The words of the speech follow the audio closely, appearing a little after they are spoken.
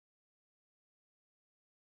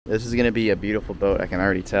This is gonna be a beautiful boat, I can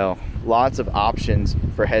already tell. Lots of options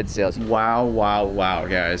for head sails. Wow, wow, wow,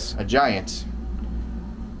 guys. A giant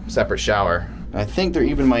separate shower. I think there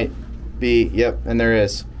even might be, yep, and there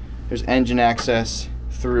is. There's engine access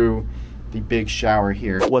through the big shower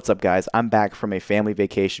here. What's up, guys? I'm back from a family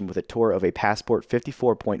vacation with a tour of a Passport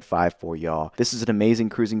 54.54 yacht. This is an amazing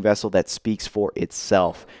cruising vessel that speaks for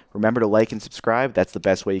itself. Remember to like and subscribe. That's the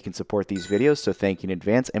best way you can support these videos, so thank you in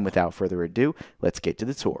advance. And without further ado, let's get to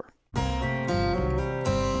the tour.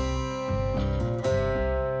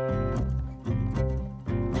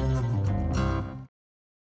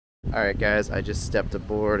 Alright guys, I just stepped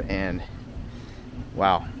aboard and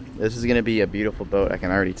wow, this is going to be a beautiful boat, I can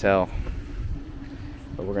already tell.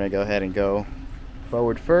 But we're going to go ahead and go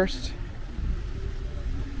forward first.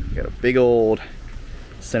 Got a big old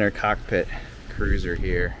center cockpit cruiser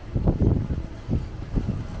here.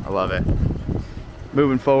 I love it.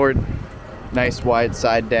 Moving forward, nice wide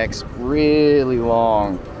side decks, really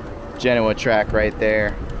long Genoa track right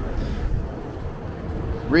there.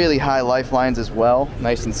 Really high lifelines as well,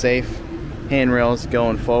 nice and safe. Handrails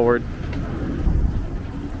going forward.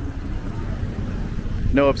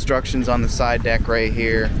 No obstructions on the side deck right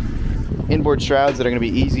here. Inboard shrouds that are going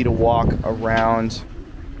to be easy to walk around.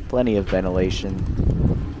 Plenty of ventilation.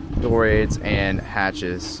 Door aids and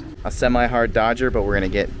hatches. A semi-hard Dodger, but we're going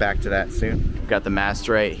to get back to that soon. We've got the mast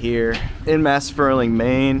right here. In mast furling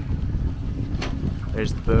main.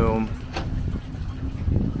 There's the boom.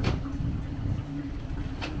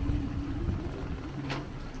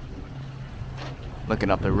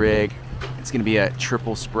 Looking up the rig. It's going to be a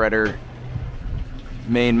triple spreader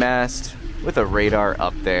main mast with a radar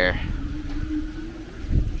up there.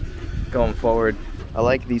 Going forward, I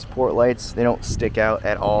like these port lights. They don't stick out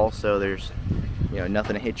at all, so there's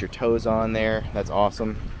nothing to hit your toes on there. That's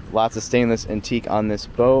awesome. Lots of stainless antique on this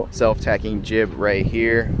boat. Self-tacking jib right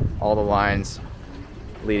here. All the lines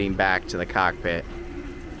leading back to the cockpit.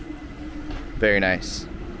 Very nice.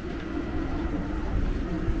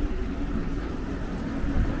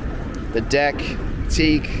 The deck,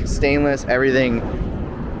 teak, stainless, everything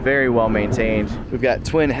very well maintained. We've got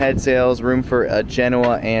twin head sails, room for a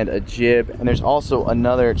Genoa and a jib, and there's also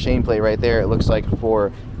another chain plate right there. It looks like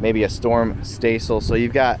for maybe a storm staysail. So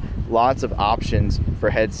you've got lots of options for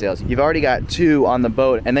head sails. You've already got two on the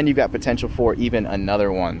boat, and then you've got potential for even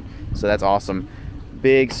another one. So that's awesome.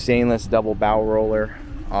 Big stainless double bow roller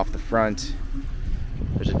off the front.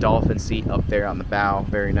 There's a dolphin seat up there on the bow,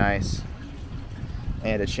 very nice.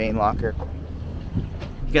 And a chain locker.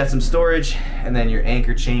 You got some storage, and then your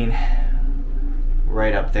anchor chain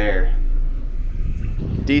right up there.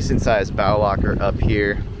 Decent sized bow locker up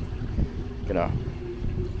here. Gonna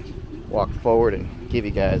walk forward and give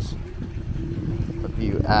you guys a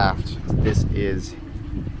view aft. This is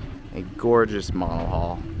a gorgeous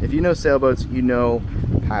monohull. If you know sailboats, you know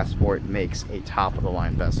Passport makes a top of the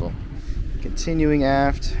line vessel. Continuing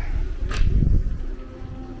aft.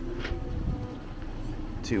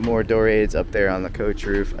 Two more door aids up there on the coach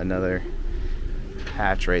roof, another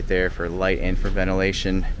hatch right there for light and for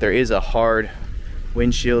ventilation. There is a hard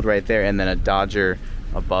windshield right there, and then a Dodger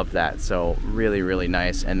above that, so really, really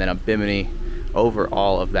nice. And then a bimini over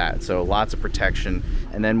all of that, so lots of protection.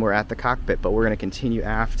 And then we're at the cockpit, but we're going to continue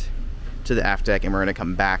aft to the aft deck, and we're going to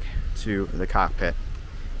come back to the cockpit.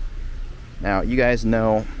 Now, you guys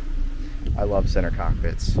know I love center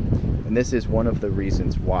cockpits, and this is one of the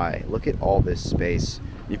reasons why. Look at all this space.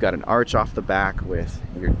 You've got an arch off the back with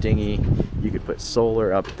your dinghy. You could put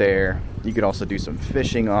solar up there. You could also do some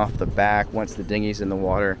fishing off the back. Once the dinghy's in the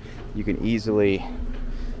water, you can easily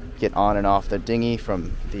get on and off the dinghy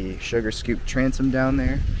from the sugar scoop transom down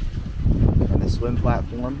there and the swim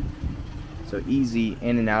platform. So easy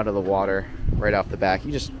in and out of the water right off the back.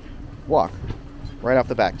 You just walk right off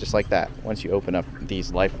the back just like that once you open up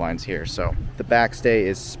these lifelines here. So the backstay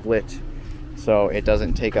is split so it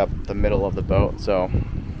doesn't take up the middle of the boat, so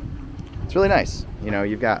it's really nice.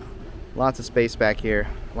 You've got lots of space back here,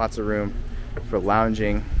 lots of room for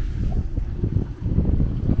lounging,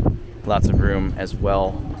 lots of room as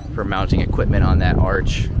well for mounting equipment on that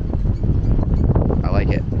arch. I like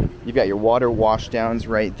it. You've got your water washdowns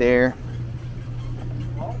right there.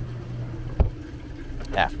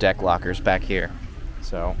 Aft deck lockers back here.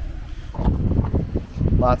 So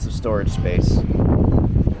lots of storage space.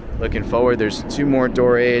 Looking forward, there's two more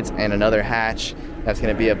door aids and another hatch that's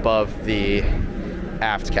going to be above the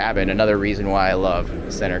aft cabin. Another reason why I love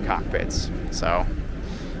center cockpits. So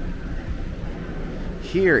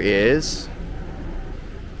here is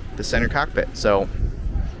the center cockpit. So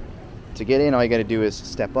to get in, all you got to do is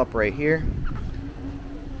step up right here,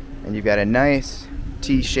 and you've got a nice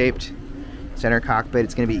T-shaped Center Cockpit.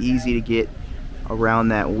 It's going to be easy to get around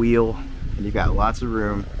that wheel, and you've got lots of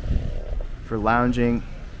room for lounging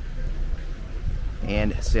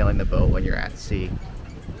and sailing the boat when you're at sea.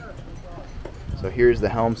 So here's the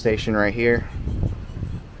helm station right here.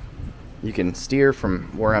 You can steer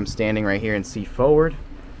from where I'm standing right here and see forward,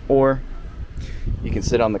 or you can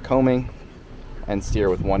sit on the coaming and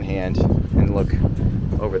steer with one hand and look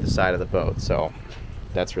over the side of the boat. So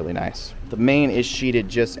that's really nice. The main is sheeted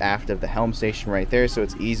just aft of the helm station right there, so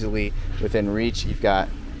it's easily within reach. You've got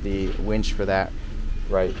the winch for that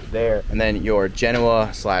right there, and then your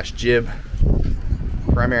Genoa / jib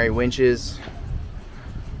primary winches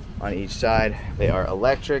on each side. They are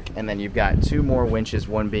electric, and then you've got 2 more winches,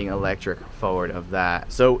 one being electric forward of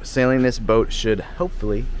that. So sailing this boat should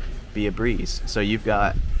hopefully be a breeze. So you've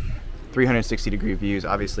got 360-degree views.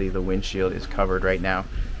 Obviously the windshield is covered right now,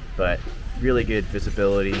 but really good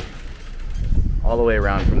visibility all the way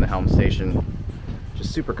around from the helm station.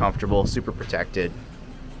 Just super comfortable, super protected.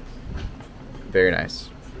 Very nice.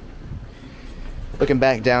 Looking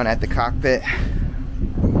back down at the cockpit,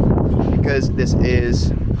 because this is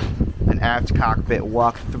an aft cockpit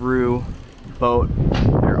walk through boat,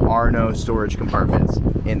 there are no storage compartments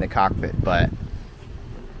in the cockpit, but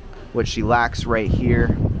what she lacks right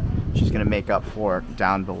here, she's going to make up for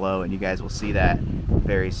down below, and you guys will see that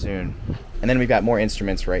very soon. And then we've got more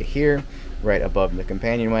instruments right here, right above the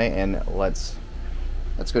companionway, and let's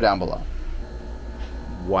go down below.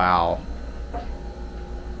 Wow.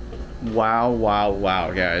 Wow, wow,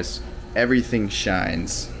 wow, guys. Everything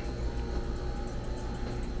shines.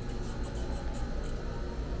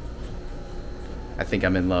 I think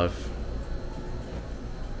I'm in love.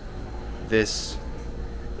 This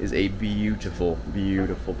is a beautiful,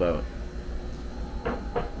 beautiful boat,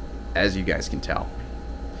 as you guys can tell.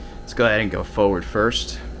 Let's go ahead and go forward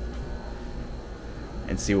first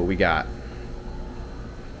and see what we got.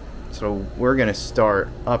 So we're gonna start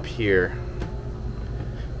up here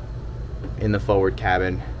in the forward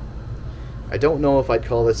cabin. I don't know if I'd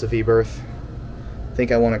call this a V-berth. I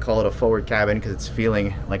think I want to call it a forward cabin because it's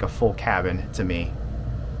feeling like a full cabin to me.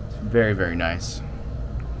 It's very, very nice.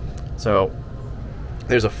 So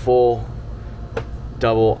there's a full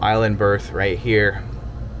double island berth right here.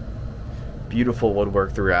 Beautiful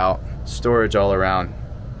woodwork throughout, storage all around.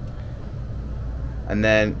 And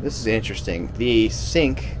then this is interesting, the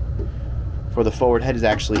sink for the forward head is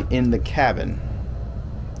actually in the cabin.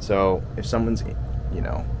 So if someone's, you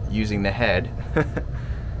know, using the head,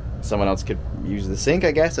 someone else could use the sink,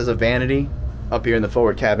 I guess, as a vanity. Up here in the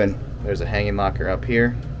forward cabin, there's a hanging locker up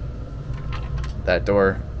here. That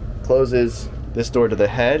door closes. This door to the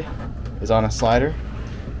head is on a slider,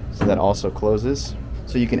 so that also closes.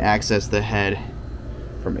 So you can access the head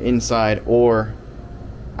from inside or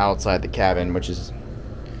outside the cabin, which is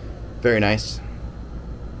very nice.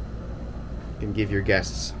 You can give your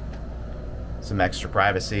guests some extra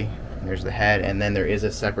privacy. And there's the head, and then there is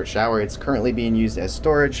a separate shower. It's currently being used as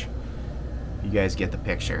storage. You guys get the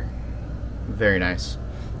picture. Very nice.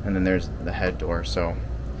 And then there's the head door. So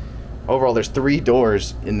overall there's 3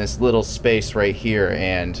 doors in this little space right here,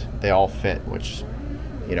 and they all fit, which,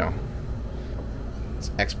 you know, it's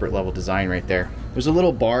expert level design right there. There's a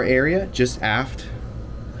little bar area just aft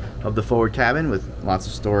of the forward cabin with lots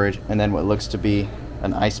of storage, and then what looks to be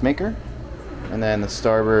an ice maker, and then the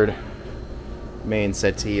starboard main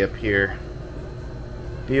settee up here.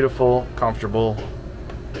 Beautiful, comfortable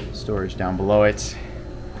storage down below it.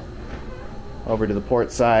 Over to the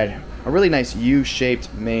port side, a really nice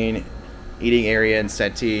U-shaped main eating area and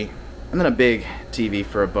settee, and then a big TV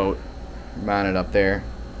for a boat mounted up there.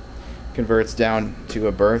 Converts down to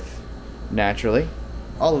a berth naturally.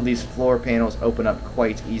 All of these floor panels open up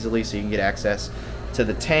quite easily, so you can get access to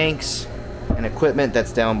the tanks and equipment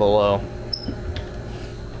that's down below.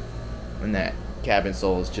 And that cabin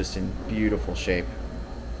sole is just in beautiful shape.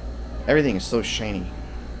 Everything is so shiny.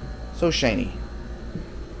 So shiny.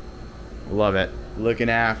 Love it. Looking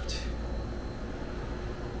aft,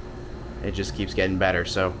 it just keeps getting better.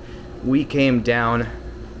 So we came down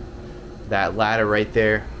that ladder right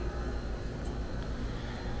there,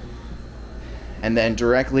 and then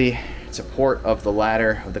directly to port of the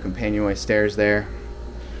ladder of the companionway stairs there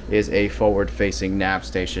is a forward facing nav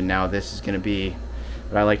station. Now this is going to be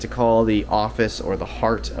what I like to call the office or the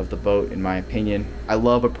heart of the boat, in my opinion. I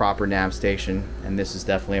love a proper nav station, and this is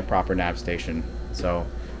definitely a proper nav station. So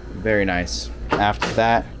very nice. After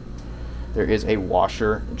that, there is a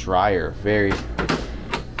washer dryer. Very,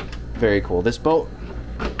 very cool. This boat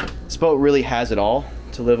really has it all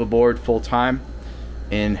to live aboard full time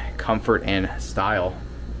in comfort and style.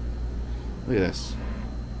 Look at this.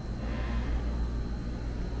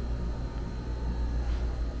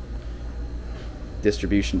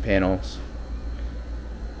 distribution panels.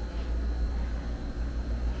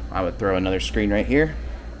 I would throw another screen right here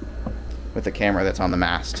with the camera that's on the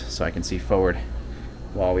mast so I can see forward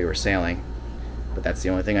while we were sailing. But that's the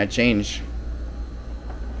only thing I'd change.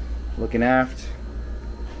 Looking aft,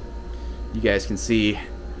 you guys can see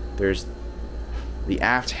there's the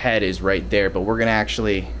aft head is right there, but we're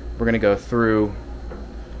gonna go through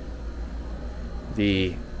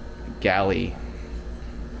the galley.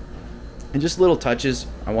 And just little touches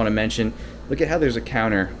I want to mention. Look at how there's a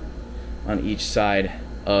counter on each side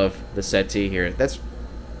of the settee here. That's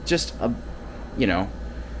just a, you know,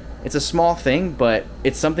 it's a small thing, but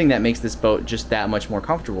it's something that makes this boat just that much more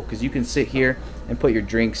comfortable, because you can sit here and put your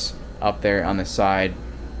drinks up there on the side.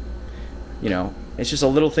 You know, it's just a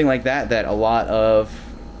little thing like that that a lot of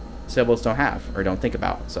sailboats don't have or don't think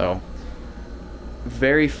about. So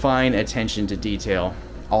very fine attention to detail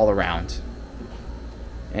all around.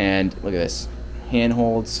 And look at this,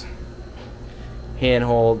 handholds.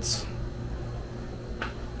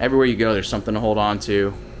 Everywhere you go, there's something to hold on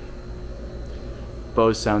to.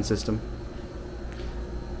 Bose sound system.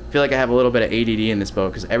 I feel like I have a little bit of ADD in this boat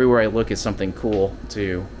because everywhere I look is something cool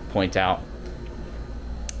to point out.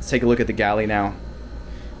 Let's take a look at the galley now.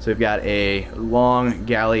 So we've got a long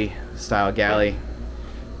galley, style galley.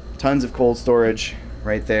 Tons of cold storage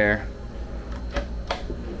right there.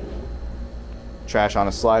 Trash on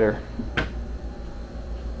a slider.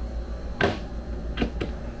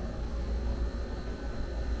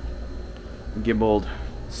 Gimbaled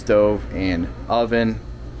stove and oven.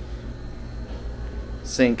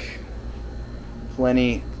 Sink.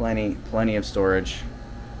 Plenty of storage.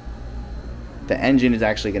 The engine is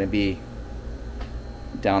actually going to be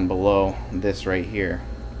down below this right here.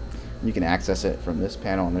 You can access it from this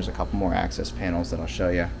panel, and there's a couple more access panels that I'll show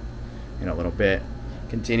you in a little bit.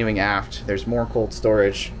 Continuing aft, there's more cold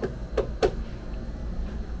storage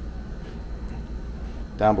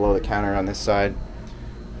down below the counter on this side.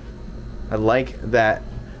 I like that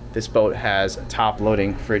this boat has top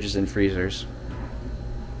loading fridges and freezers,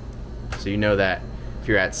 so you know that if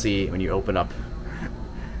you're at sea, when you open up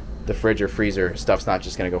the fridge or freezer, stuff's not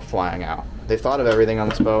just going to go flying out. They thought of everything on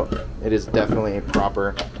this boat. It is definitely a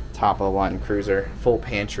proper top of the line cruiser. Full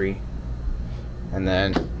pantry, and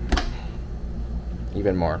then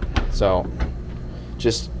even more. So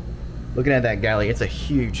just looking at that galley, it's a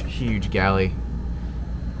huge galley.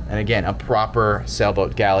 And again, a proper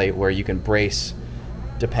sailboat galley where you can brace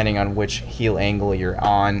depending on which heel angle you're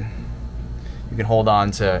on. You can hold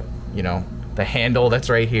on to, you know, the handle that's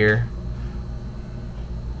right here.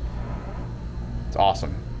 It's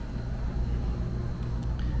awesome.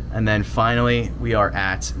 And then finally, we are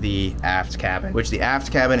at the aft cabin, which the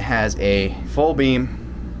aft cabin has a full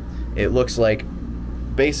beam. It looks like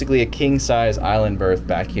basically a king-size island berth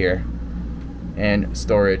back here, and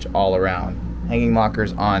storage all around. Hanging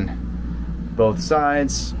lockers on both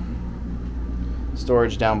sides.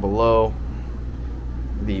 Storage down below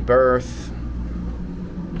the berth.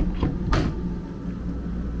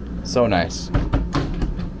 So nice.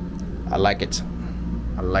 I like it.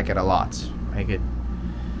 I like it a lot. I could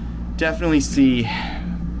definitely see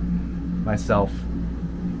myself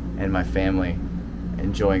and my family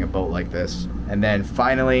enjoying a boat like this. And then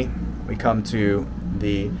finally, we come to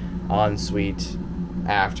the ensuite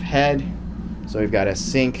aft head. So we've got a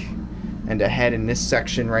sink and a head in this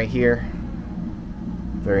section right here.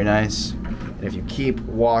 Very nice. And if you keep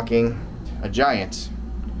walking, a giant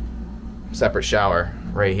separate shower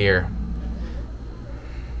right here.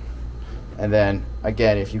 And then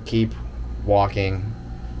again, if you keep walking,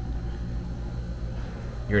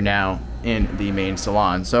 you're now in the main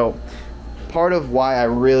salon. So part of why I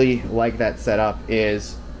really like that setup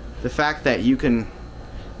is the fact that you can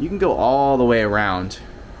go all the way around,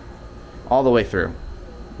 all the way through,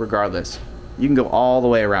 regardless. You can go all the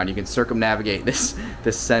way around. You can circumnavigate this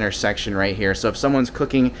center section right here. So if someone's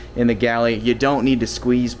cooking in the galley, you don't need to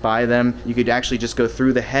squeeze by them. You could actually just go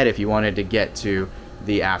through the head if you wanted to get to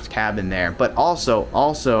the aft cabin there. But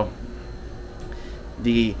also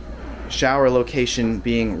the shower location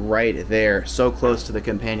being right there, so close to the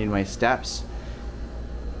companionway steps.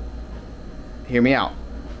 Hear me out.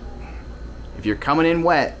 If you're coming in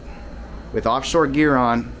wet with offshore gear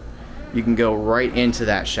on, you can go right into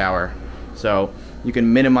that shower. So you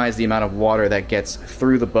can minimize the amount of water that gets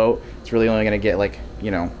through the boat. It's really only going to get, like, you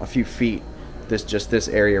know, a few feet, just this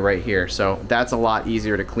area right here. So that's a lot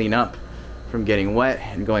easier to clean up from getting wet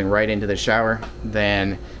and going right into the shower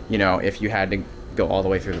than, you know, if you had to go all the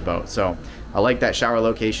way through the boat. So I like that shower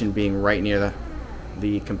location being right near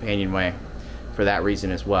the companionway for that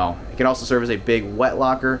reason as well. It can also serve as a big wet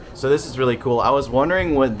locker. So this is really cool. I was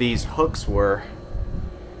wondering what these hooks were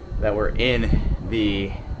that were in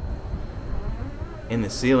the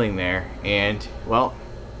ceiling there, and well,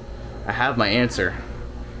 I have my answer.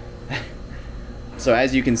 So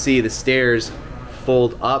as you can see, the stairs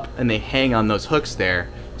fold up and they hang on those hooks there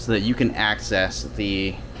so that you can access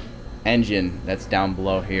the engine that's down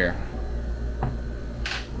below here.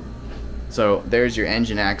 So there's your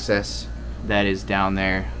engine access that is down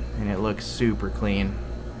there, and it looks super clean.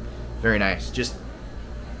 Very nice. Just,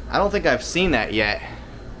 I don't think I've seen that yet.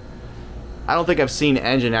 I don't think I've seen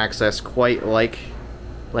engine access quite like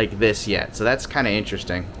this yet, so that's kind of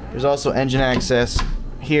interesting. There's also engine access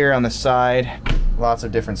here on the side, lots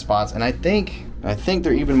of different spots, and I think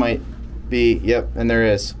there even might be, yep, and there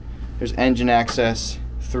is. There's engine access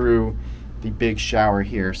through the big shower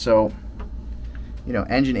here, so you know,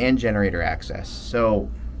 engine and generator access. So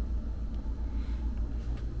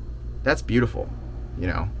that's beautiful, you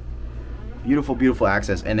know, beautiful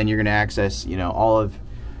access. And then you're gonna access, you know, all of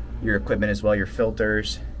your equipment as well, your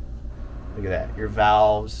filters. Look at that, your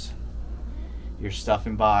valves, your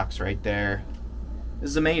stuffing box right there.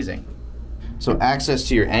 This is amazing. So access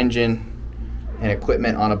to your engine and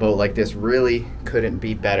equipment on a boat like this really couldn't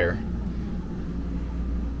be better.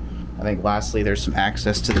 I think lastly, there's some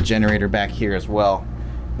access to the generator back here as well.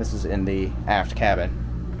 This is in the aft cabin.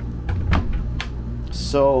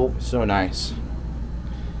 So nice.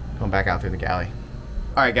 Going back out through the galley.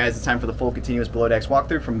 All right, guys, it's time for the full continuous below decks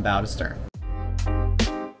walkthrough from bow to stern.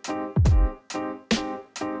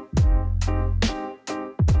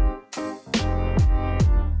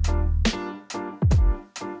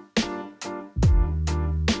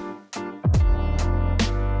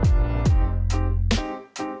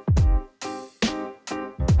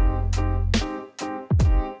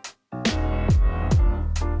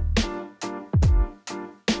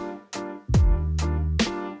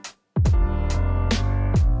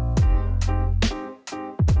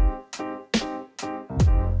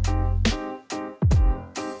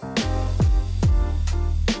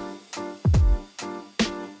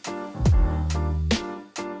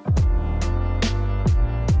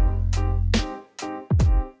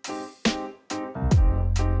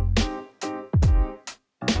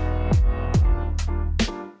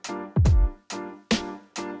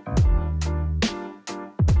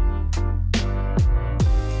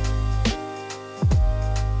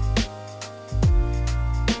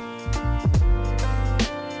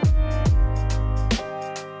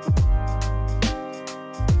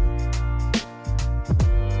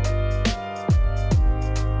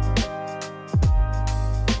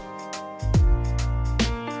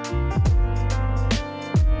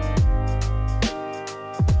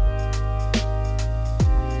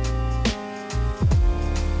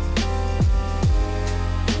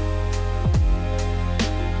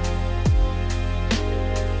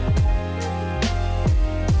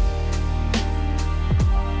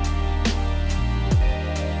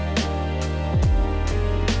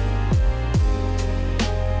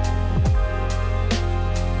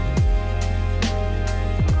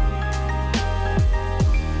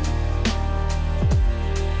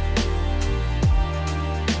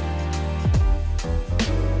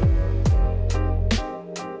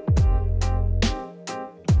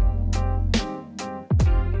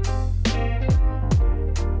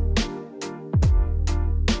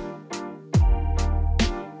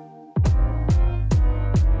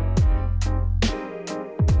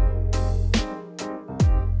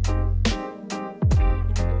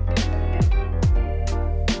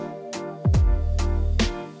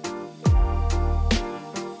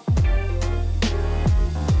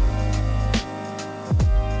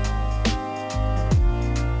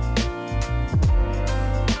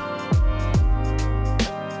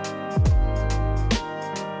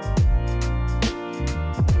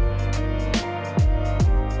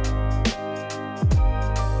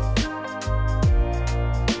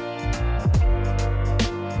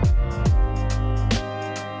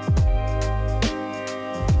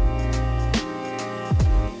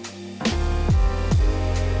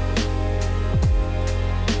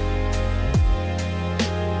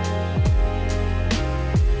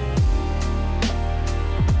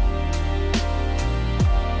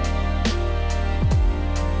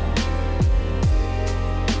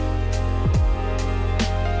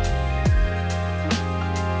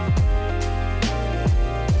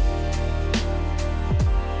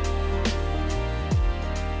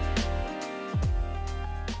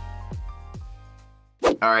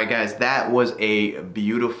 Alright guys, that was a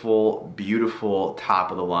beautiful, beautiful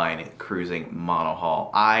top of the line cruising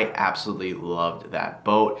monohull. I absolutely loved that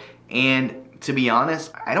boat, and to be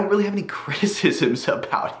honest, I don't really have any criticisms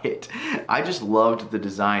about it. I just loved the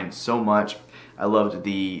design so much. I loved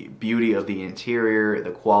the beauty of the interior, the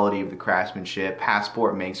quality of the craftsmanship.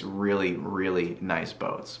 Passport makes really, really nice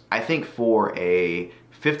boats. I think for a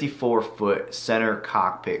 54-foot center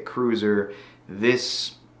cockpit cruiser,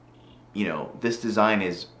 this, you know, this design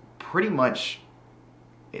is pretty much,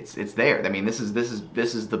 it's there. I mean, this is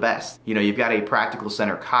the best. You know, you've got a practical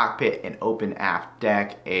center cockpit, an open aft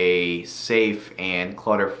deck, a safe and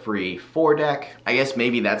clutter-free foredeck. I guess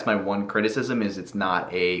maybe that's my one criticism, is it's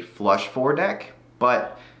not a flush foredeck,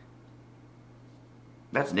 but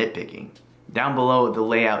that's nitpicking. Down below, the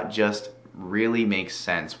layout just really makes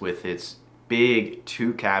sense with its big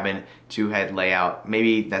 2-cabin, 2-head layout.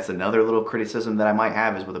 Maybe that's another little criticism that I might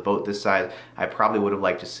have, is with a boat this size, I probably would have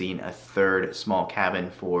liked to seen a 3rd small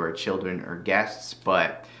cabin for children or guests.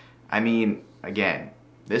 But I mean, again,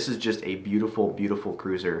 this is just a beautiful, beautiful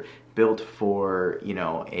cruiser built for, you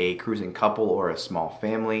know, a cruising couple or a small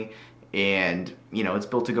family. And, you know, it's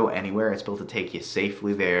built to go anywhere. It's built to take you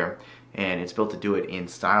safely there, and it's built to do it in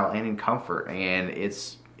style and in comfort. And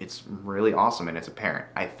it's really awesome, and it's apparent.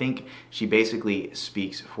 I think she basically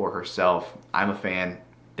speaks for herself. I'm a fan,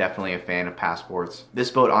 definitely a fan of Passports. This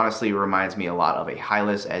boat honestly reminds me a lot of a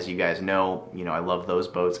Hylas, as you guys know. You know, I love those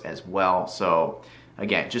boats as well. So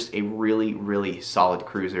again, just a really, really solid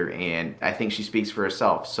cruiser, and I think she speaks for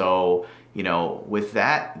herself. So, you know, with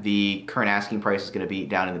that, the current asking price is going to be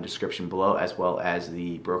down in the description below, as well as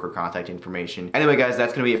the broker contact information. Anyway, guys,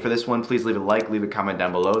 that's going to be it for this one. Please leave a like, leave a comment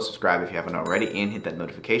down below, subscribe if you haven't already, and hit that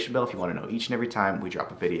notification bell if you want to know each and every time we drop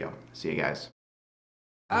a video. See you guys.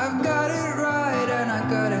 I've got it right and I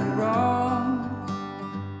got it wrong.